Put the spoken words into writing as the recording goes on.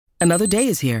Another day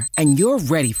is here, and you're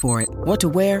ready for it. What to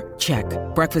wear? Check.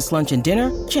 Breakfast, lunch, and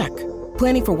dinner? Check.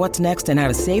 Planning for what's next and how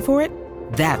to save for it?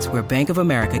 That's where Bank of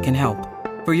America can help.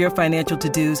 For your financial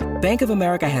to-dos, Bank of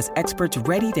America has experts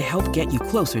ready to help get you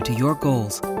closer to your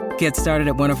goals. Get started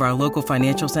at one of our local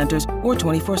financial centers or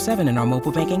 24/7 in our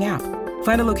mobile banking app.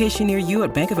 Find a location near you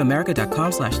at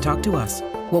bankofamerica.com/talktous.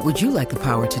 What would you like the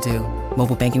power to do?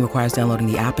 Mobile banking requires downloading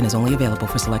the app and is only available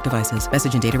for select devices.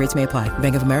 Message and data rates may apply.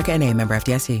 Bank of America N.A., member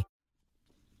FDIC.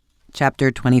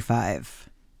 Chapter 25.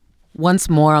 Once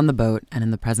more on the boat and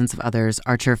in the presence of others,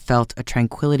 Archer felt a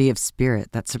tranquility of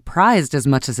spirit that surprised as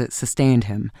much as it sustained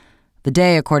him. The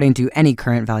day, according to any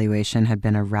current valuation, had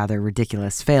been a rather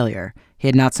ridiculous failure. He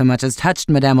had not so much as touched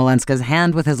Madame Olenska's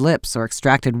hand with his lips or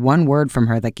extracted one word from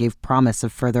her that gave promise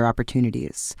of further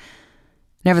opportunities.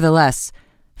 Nevertheless,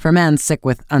 for a man sick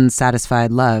with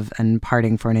unsatisfied love and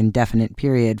parting for an indefinite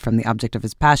period from the object of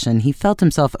his passion, he felt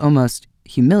himself almost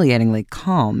humiliatingly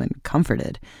calm and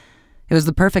comforted. It was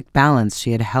the perfect balance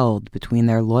she had held between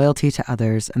their loyalty to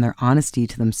others and their honesty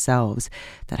to themselves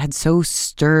that had so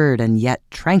stirred and yet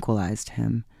tranquilized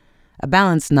him. A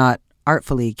balance not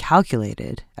artfully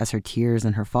calculated, as her tears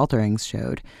and her falterings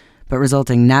showed, but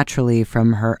resulting naturally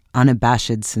from her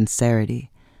unabashed sincerity.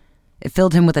 It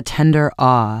filled him with a tender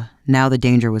awe, now the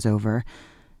danger was over,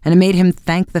 and it made him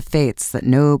thank the fates that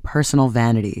no personal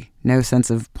vanity, no sense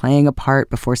of playing a part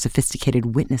before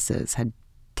sophisticated witnesses had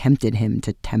tempted him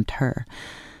to tempt her.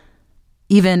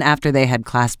 Even after they had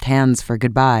clasped hands for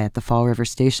goodbye at the Fall River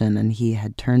station and he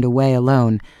had turned away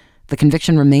alone, the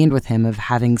conviction remained with him of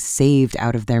having saved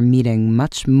out of their meeting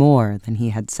much more than he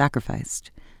had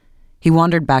sacrificed. He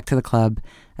wandered back to the club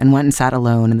and went and sat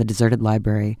alone in the deserted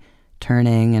library,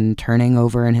 turning and turning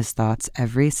over in his thoughts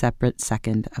every separate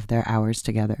second of their hours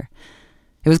together.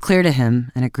 It was clear to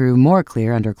him, and it grew more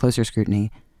clear under closer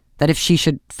scrutiny, that if she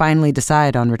should finally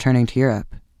decide on returning to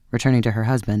Europe, returning to her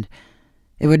husband,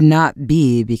 it would not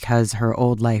be because her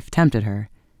old life tempted her,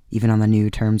 even on the new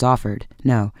terms offered.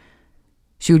 No,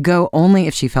 she would go only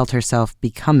if she felt herself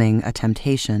becoming a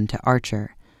temptation to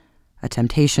Archer, a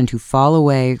temptation to fall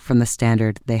away from the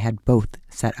standard they had both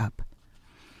set up.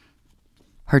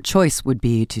 Her choice would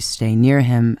be to stay near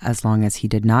him as long as he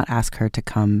did not ask her to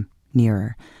come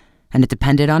nearer, and it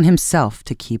depended on himself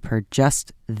to keep her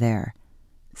just there,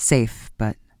 safe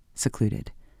but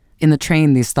secluded. In the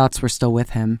train, these thoughts were still with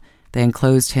him. They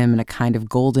enclosed him in a kind of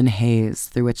golden haze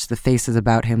through which the faces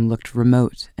about him looked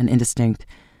remote and indistinct.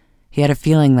 He had a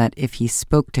feeling that if he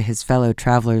spoke to his fellow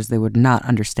travelers, they would not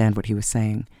understand what he was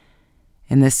saying.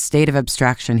 In this state of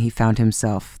abstraction, he found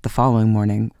himself, the following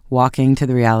morning, walking to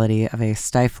the reality of a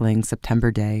stifling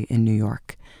September day in New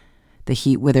York. The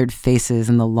heat-withered faces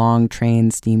in the long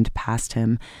train steamed past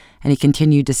him, and he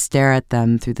continued to stare at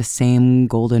them through the same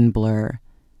golden blur.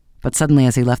 But suddenly,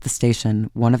 as he left the station,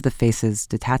 one of the faces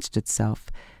detached itself,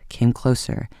 came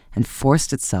closer, and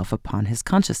forced itself upon his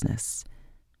consciousness.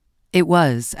 It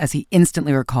was, as he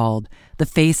instantly recalled, the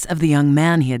face of the young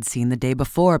man he had seen the day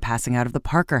before passing out of the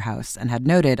Parker House and had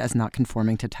noted as not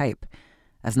conforming to type,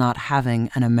 as not having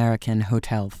an American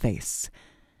hotel face.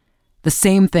 The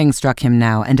same thing struck him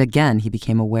now, and again he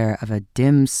became aware of a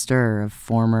dim stir of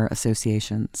former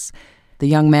associations. The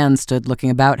young man stood looking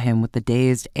about him with the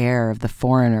dazed air of the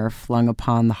foreigner flung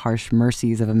upon the harsh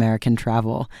mercies of American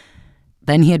travel.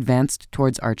 Then he advanced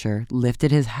towards Archer,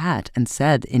 lifted his hat, and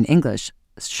said in English,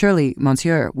 "Surely,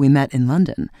 monsieur, we met in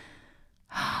London."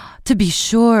 "To be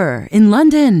sure, in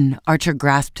London!" Archer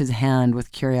grasped his hand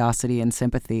with curiosity and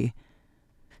sympathy.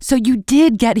 "So you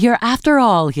did get here after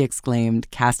all," he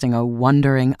exclaimed, casting a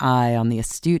wondering eye on the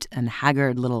astute and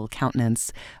haggard little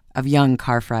countenance of young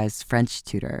Carfry's French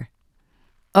tutor.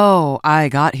 "Oh, I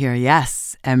got here,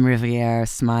 yes," M. Riviere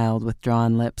smiled with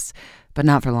drawn lips. "But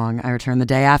not for long. I return the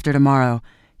day after tomorrow."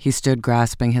 He stood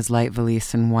grasping his light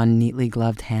valise in one neatly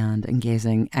gloved hand and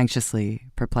gazing anxiously,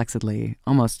 perplexedly,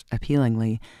 almost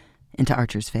appealingly, into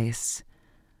Archer's face.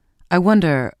 "I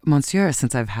wonder, monsieur,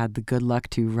 since I've had the good luck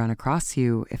to run across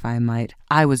you, if I might—"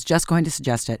 "I was just going to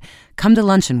suggest it. Come to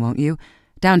luncheon, won't you?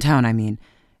 Downtown, I mean.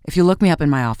 If you look me up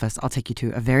in my office, I'll take you to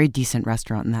a very decent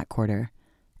restaurant in that quarter."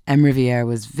 M. Riviere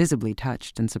was visibly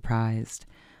touched and surprised.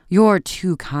 "You're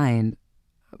too kind,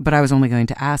 but I was only going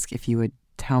to ask if you would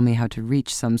tell me how to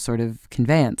reach some sort of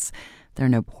conveyance. There are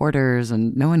no porters,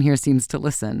 and no one here seems to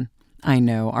listen. I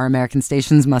know, our American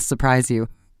stations must surprise you.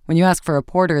 When you ask for a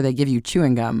porter, they give you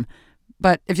chewing gum.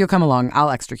 But if you'll come along,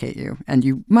 I'll extricate you, and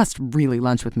you must really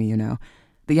lunch with me, you know."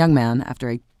 The young man,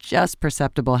 after a just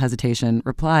perceptible hesitation,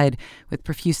 replied with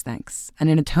profuse thanks, and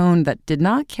in a tone that did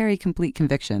not carry complete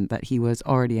conviction that he was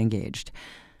already engaged.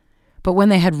 But when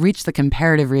they had reached the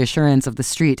comparative reassurance of the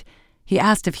street, He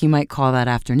asked if he might call that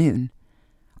afternoon.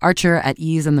 Archer, at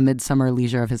ease in the midsummer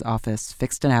leisure of his office,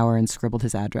 fixed an hour and scribbled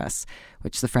his address,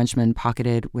 which the Frenchman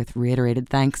pocketed with reiterated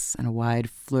thanks and a wide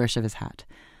flourish of his hat.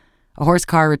 A horse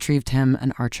car retrieved him,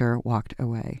 and Archer walked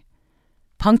away.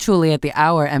 Punctually at the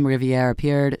hour, M. Riviere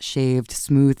appeared, shaved,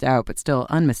 smoothed out, but still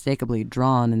unmistakably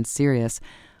drawn and serious.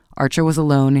 Archer was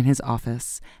alone in his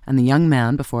office, and the young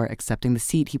man, before accepting the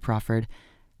seat he proffered,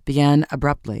 began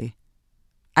abruptly,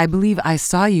 "I believe I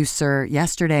saw you, sir,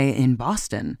 yesterday in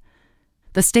Boston."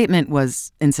 The statement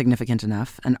was insignificant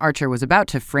enough, and Archer was about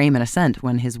to frame an assent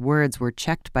when his words were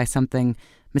checked by something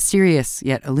mysterious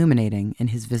yet illuminating in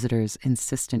his visitor's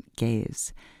insistent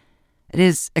gaze. "It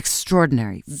is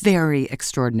extraordinary, very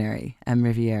extraordinary," M.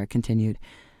 Riviere continued,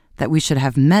 "that we should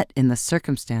have met in the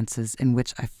circumstances in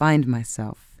which I find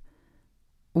myself."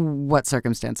 "What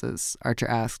circumstances?" Archer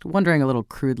asked, wondering a little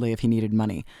crudely if he needed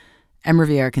money. M.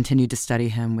 Riviere continued to study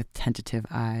him with tentative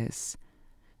eyes.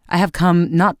 "I have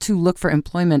come not to look for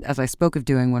employment as I spoke of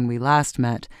doing when we last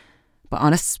met, but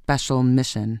on a special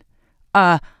mission."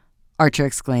 Archer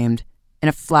exclaimed. In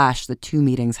a flash, the two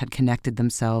meetings had connected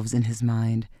themselves in his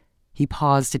mind. He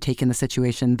paused to take in the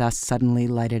situation thus suddenly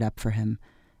lighted up for him,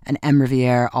 and M.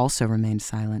 Riviere also remained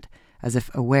silent, as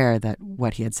if aware that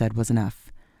what he had said was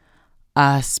enough.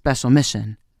 "A special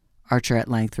mission," Archer at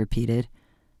length repeated.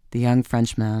 The young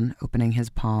Frenchman, opening his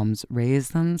palms,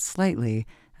 raised them slightly,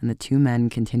 and the two men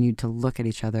continued to look at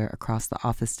each other across the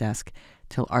office desk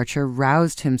till Archer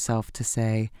roused himself to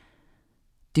say,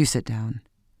 "Do sit down,"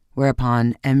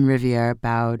 whereupon M. Riviere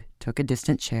bowed, took a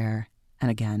distant chair,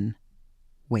 and again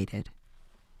waited.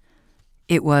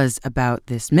 "It was about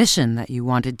this mission that you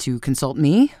wanted to consult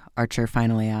me?" Archer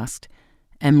finally asked.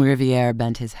 M. Riviere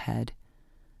bent his head.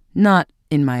 "Not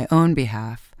in my own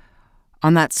behalf.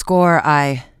 On that score,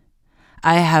 I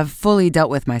have fully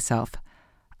dealt with myself.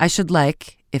 I should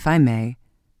like, if I may,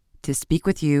 to speak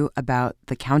with you about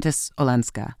the Countess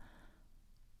Olenska."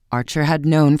 Archer had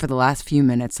known for the last few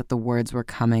minutes that the words were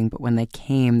coming, but when they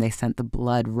came, they sent the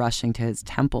blood rushing to his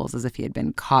temples as if he had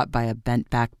been caught by a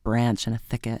bent-back branch in a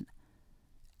thicket.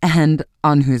 "And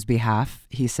on whose behalf,"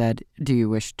 he said, "do you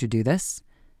wish to do this?"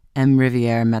 M.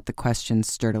 Riviere met the question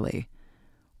sturdily.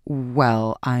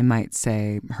 "Well, I might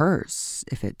say hers,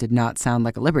 if it did not sound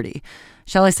like a liberty.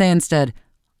 Shall I say instead,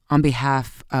 on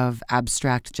behalf of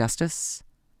abstract justice?"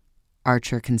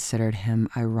 Archer considered him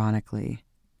ironically.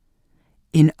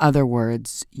 "In other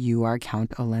words, you are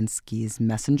Count Olenski's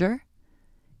messenger?"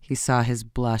 He saw his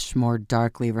blush more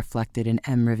darkly reflected in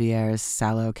M. Riviere's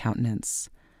sallow countenance.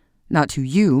 "Not to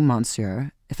you,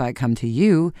 monsieur. If I come to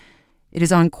you, it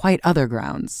is on quite other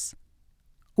grounds."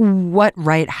 "What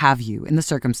right have you, in the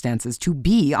circumstances, to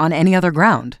be on any other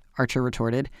ground?" Archer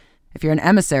retorted. "If you're an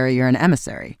emissary, you're an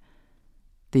emissary."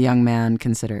 The young man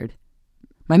considered.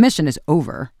 "My mission is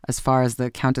over. As far as the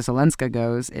Countess Olenska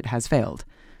goes, it has failed."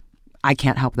 "I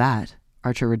can't help that,"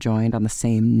 Archer rejoined on the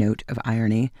same note of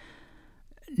irony.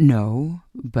 "No,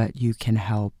 but you can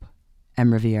help."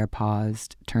 M. Riviere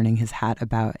paused, turning his hat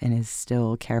about in his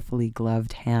still carefully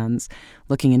gloved hands,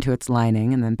 looking into its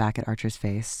lining and then back at Archer's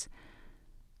face.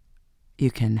 "You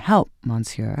can help,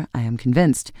 monsieur, I am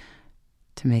convinced,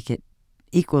 to make it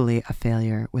equally a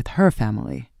failure with her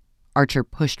family." Archer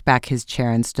pushed back his chair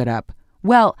and stood up.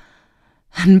 "Well,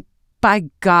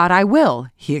 by God, I will!"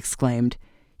 he exclaimed.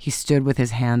 He stood with his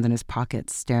hands in his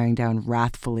pockets, staring down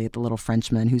wrathfully at the little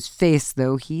Frenchman, whose face,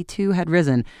 though he too had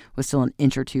risen, was still an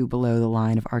inch or two below the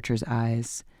line of Archer's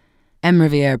eyes. M.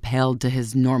 Riviere paled to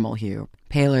his normal hue,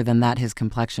 paler than that his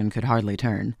complexion could hardly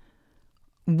turn.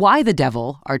 "Why the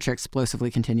devil," Archer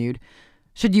explosively continued,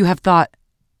 "should you have thought,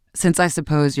 since I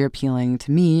suppose you're appealing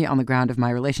to me on the ground of my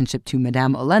relationship to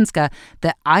Madame Olenska,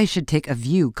 that I should take a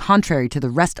view contrary to the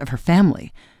rest of her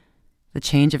family?" The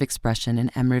change of expression in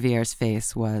M. Riviere's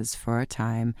face was, for a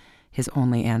time, his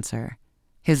only answer.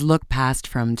 His look passed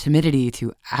from timidity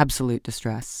to absolute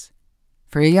distress.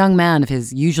 For a young man of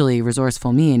his usually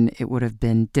resourceful mien, it would have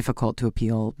been difficult to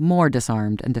appeal more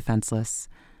disarmed and defenseless.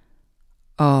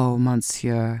 "Oh,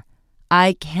 monsieur,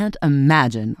 I can't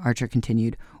imagine," Archer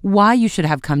continued, "why you should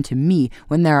have come to me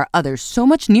when there are others so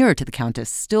much nearer to the Countess,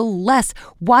 still less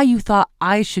why you thought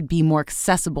I should be more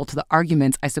accessible to the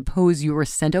arguments I suppose you were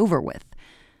sent over with."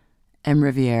 M.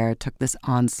 Riviere took this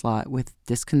onslaught with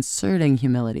disconcerting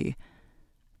humility.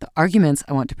 "The arguments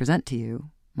I want to present to you,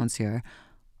 monsieur,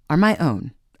 are my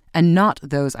own, and not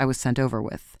those I was sent over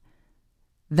with.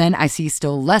 Then I see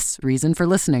still less reason for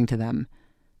listening to them."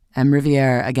 M.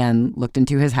 Riviere again looked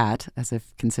into his hat, as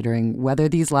if considering whether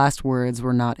these last words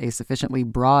were not a sufficiently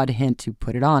broad hint to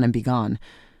put it on and be gone.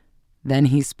 Then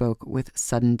he spoke with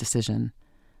sudden decision.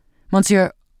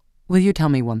 "Monsieur, will you tell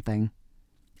me one thing?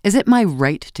 Is it my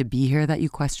right to be here that you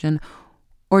question,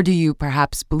 or do you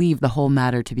perhaps believe the whole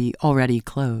matter to be already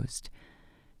closed?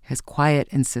 His quiet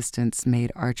insistence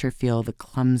made Archer feel the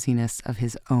clumsiness of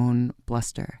his own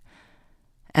bluster.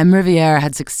 M. Riviere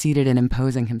had succeeded in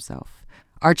imposing himself.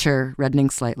 Archer, reddening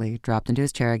slightly, dropped into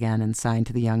his chair again and signed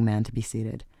to the young man to be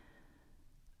seated.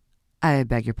 I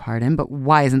beg your pardon, but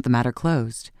why isn't the matter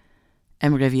closed?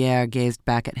 M. Riviere gazed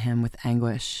back at him with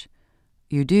anguish.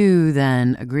 You do,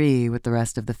 then, agree with the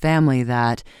rest of the family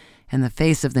that, in the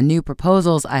face of the new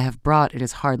proposals I have brought, it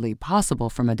is hardly possible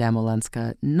for Madame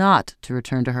Olenska not to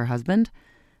return to her husband?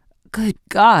 Good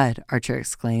God, Archer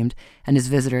exclaimed, and his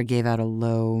visitor gave out a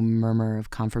low murmur of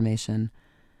confirmation.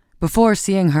 Before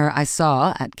seeing her, I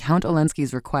saw, at Count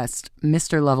Olenski's request,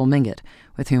 Mr. Lovell Mingott,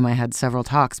 with whom I had several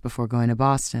talks before going to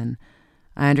Boston.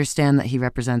 I understand that he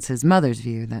represents his mother's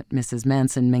view, that Mrs.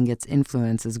 Manson Mingott's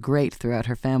influence is great throughout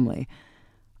her family.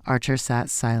 Archer sat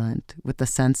silent, with the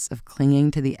sense of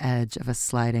clinging to the edge of a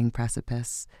sliding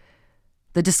precipice.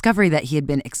 The discovery that he had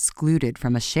been excluded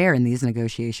from a share in these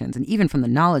negotiations, and even from the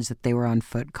knowledge that they were on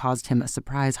foot, caused him a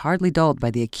surprise hardly dulled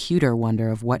by the acuter wonder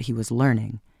of what he was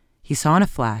learning. He saw in a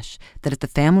flash that if the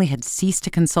family had ceased to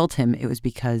consult him, it was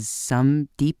because some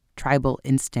deep tribal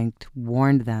instinct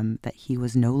warned them that he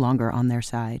was no longer on their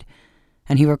side.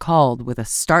 And he recalled, with a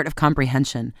start of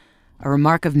comprehension, a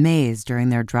remark of May's during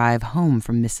their drive home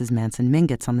from Mrs. Manson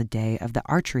Mingott's on the day of the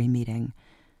archery meeting.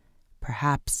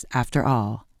 Perhaps, after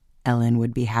all, Ellen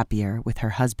would be happier with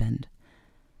her husband.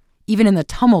 Even in the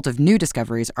tumult of new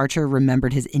discoveries, Archer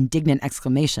remembered his indignant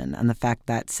exclamation and the fact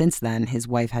that since then his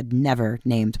wife had never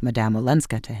named Madame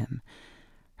Olenska to him.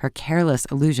 Her careless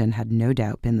allusion had no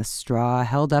doubt been the straw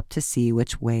held up to see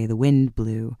which way the wind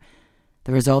blew.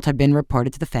 The result had been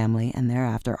reported to the family, and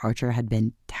thereafter Archer had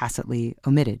been tacitly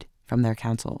omitted from their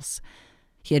councils.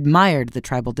 He admired the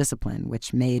tribal discipline,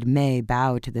 which made May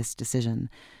bow to this decision.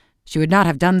 She would not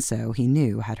have done so, he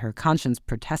knew, had her conscience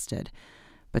protested,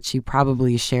 but she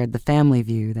probably shared the family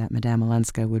view that Madame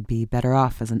Olenska would be better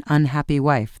off as an unhappy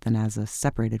wife than as a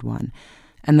separated one,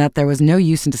 and that there was no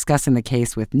use in discussing the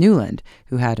case with Newland,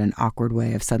 who had an awkward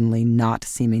way of suddenly not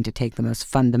seeming to take the most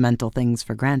fundamental things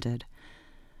for granted.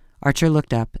 Archer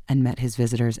looked up and met his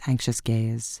visitor's anxious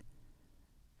gaze.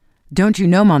 Don't you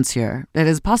know, monsieur, it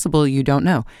is possible you don't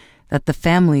know, that the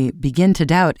family begin to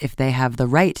doubt if they have the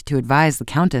right to advise the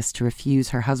Countess to refuse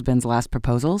her husband's last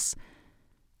proposals?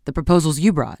 The proposals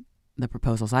you brought, the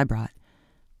proposals I brought.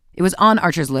 It was on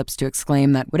Archer's lips to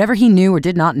exclaim that whatever he knew or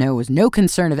did not know was no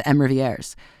concern of M.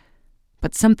 Riviere's.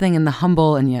 But something in the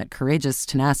humble and yet courageous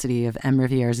tenacity of M.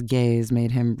 Riviere's gaze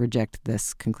made him reject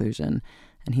this conclusion,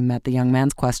 and he met the young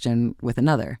man's question with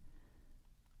another.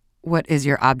 What is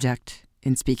your object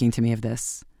in speaking to me of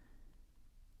this?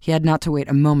 He had not to wait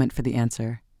a moment for the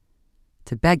answer.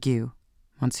 To beg you,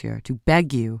 monsieur, to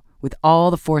beg you, with all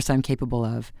the force I'm capable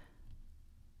of,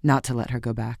 not to let her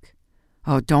go back.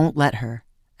 Oh, don't let her,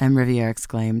 M. Riviere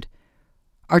exclaimed.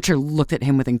 Archer looked at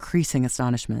him with increasing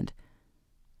astonishment.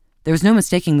 There was no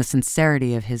mistaking the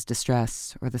sincerity of his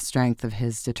distress or the strength of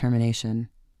his determination.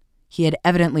 He had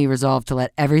evidently resolved to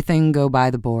let everything go by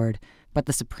the board, but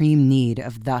the supreme need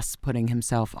of thus putting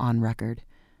himself on record.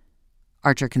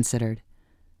 Archer considered.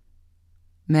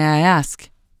 May I ask,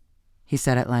 he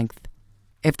said at length,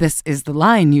 if this is the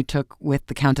line you took with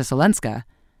the Countess Olenska?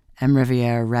 M.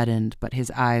 Riviere reddened, but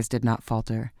his eyes did not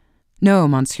falter. No,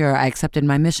 monsieur, I accepted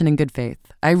my mission in good faith.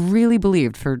 I really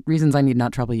believed, for reasons I need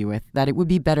not trouble you with, that it would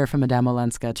be better for Madame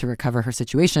Olenska to recover her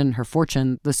situation, her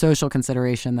fortune, the social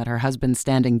consideration that her husband's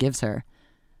standing gives her.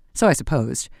 So I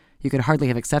supposed. You could hardly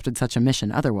have accepted such a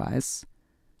mission otherwise.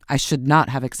 I should not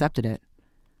have accepted it.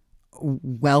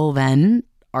 Well, then,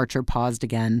 Archer paused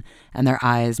again, and their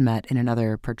eyes met in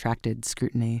another protracted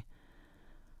scrutiny.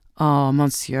 Oh,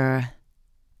 monsieur,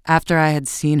 after I had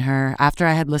seen her, after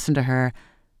I had listened to her,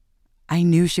 I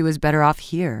knew she was better off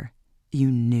here. You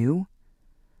knew?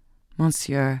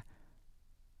 Monsieur,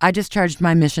 I discharged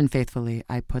my mission faithfully.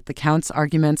 I put the Count's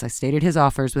arguments, I stated his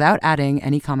offers, without adding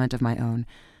any comment of my own.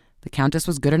 The Countess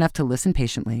was good enough to listen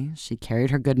patiently. She carried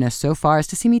her goodness so far as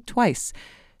to see me twice.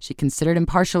 She considered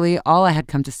impartially all I had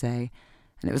come to say,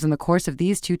 and it was in the course of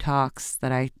these two talks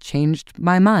that I changed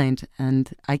my mind,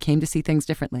 and I came to see things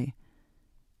differently.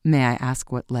 May I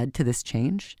ask what led to this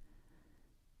change?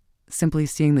 Simply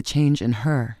seeing the change in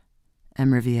her,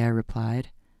 M. Riviere replied.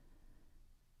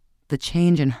 The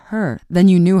change in her? Then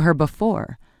you knew her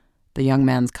before? The young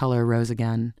man's color rose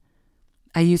again.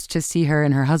 I used to see her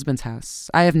in her husband's house.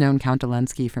 I have known Count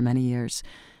Olenski for many years.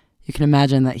 You can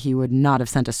imagine that he would not have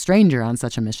sent a stranger on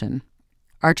such a mission.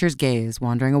 Archer's gaze,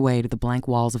 wandering away to the blank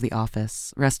walls of the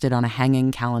office, rested on a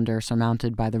hanging calendar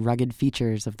surmounted by the rugged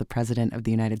features of the President of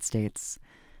the United States.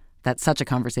 That such a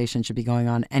conversation should be going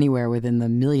on anywhere within the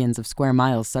millions of square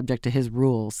miles subject to his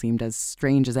rule seemed as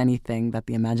strange as anything that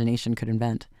the imagination could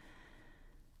invent.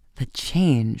 The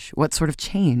change? What sort of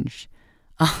change?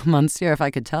 Ah, monsieur, if I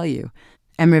could tell you.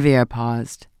 M. Riviere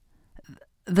paused.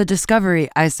 The discovery,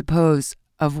 I suppose,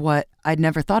 of what I'd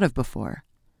never thought of before.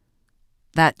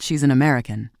 That she's an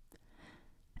American.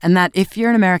 And that if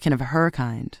you're an American of her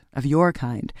kind, of your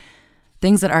kind,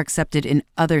 things that are accepted in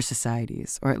other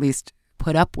societies, or at least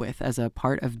put up with as a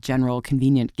part of general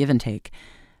convenient give and take,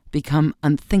 become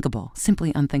unthinkable,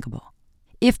 simply unthinkable.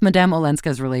 If Madame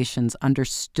Olenska's relations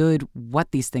understood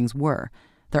what these things were,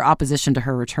 their opposition to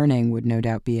her returning would no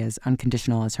doubt be as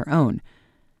unconditional as her own.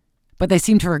 But they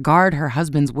seemed to regard her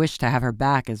husband's wish to have her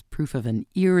back as proof of an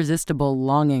irresistible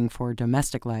longing for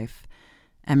domestic life.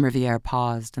 M. Riviere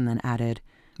paused and then added,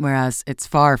 whereas it's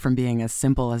far from being as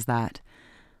simple as that.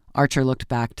 Archer looked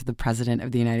back to the President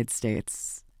of the United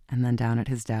States, and then down at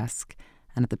his desk,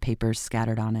 and at the papers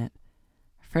scattered on it.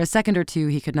 For a second or two,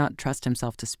 he could not trust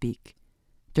himself to speak.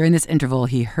 During this interval,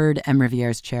 he heard M.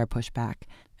 Riviere's chair push back,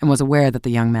 and was aware that the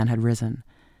young man had risen.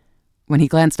 When he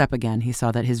glanced up again, he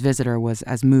saw that his visitor was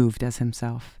as moved as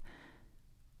himself.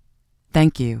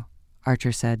 "Thank you,"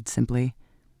 Archer said simply.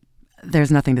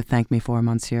 "There's nothing to thank me for,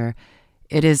 monsieur.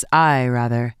 It is I,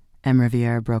 rather," M.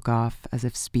 Riviere broke off, as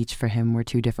if speech for him were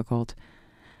too difficult.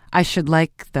 "I should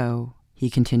like, though," he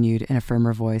continued in a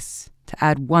firmer voice, "to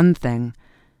add one thing.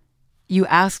 You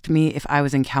asked me if I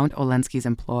was in Count Olenski's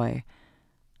employ.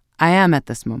 I am at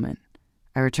this moment.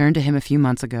 I returned to him a few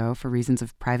months ago for reasons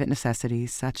of private necessity,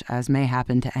 such as may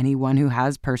happen to anyone who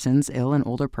has persons, ill and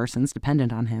older persons,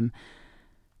 dependent on him.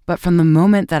 But from the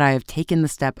moment that I have taken the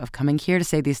step of coming here to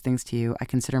say these things to you, I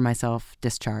consider myself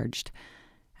discharged,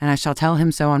 and I shall tell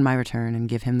him so on my return and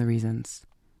give him the reasons.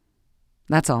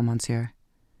 That's all, monsieur."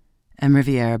 M.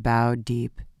 Riviere bowed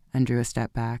deep and drew a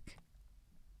step back.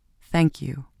 "Thank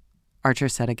you," Archer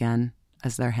said again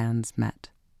as their hands met.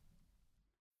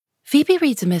 Phoebe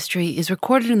Reads a Mystery is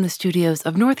recorded in the studios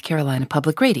of North Carolina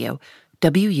Public Radio,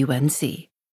 WUNC.